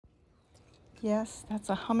Yes, that's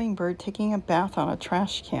a hummingbird taking a bath on a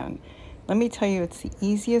trash can. Let me tell you, it's the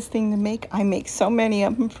easiest thing to make. I make so many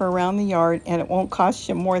of them for around the yard, and it won't cost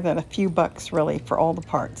you more than a few bucks, really, for all the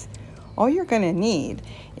parts. All you're going to need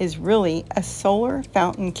is really a solar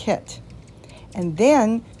fountain kit. And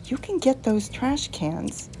then you can get those trash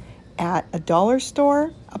cans at a dollar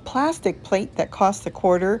store, a plastic plate that costs a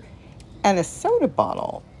quarter, and a soda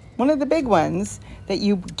bottle, one of the big ones that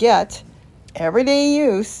you get everyday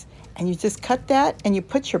use, and you just cut that and you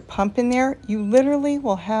put your pump in there. You literally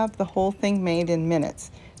will have the whole thing made in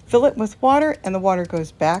minutes. Fill it with water and the water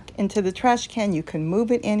goes back into the trash can. You can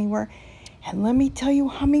move it anywhere. And let me tell you,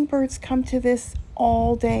 hummingbirds come to this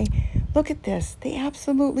all day. Look at this. They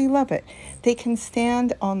absolutely love it. They can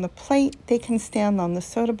stand on the plate. They can stand on the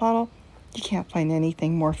soda bottle. You can't find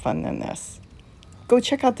anything more fun than this. Go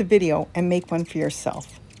check out the video and make one for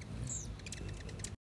yourself.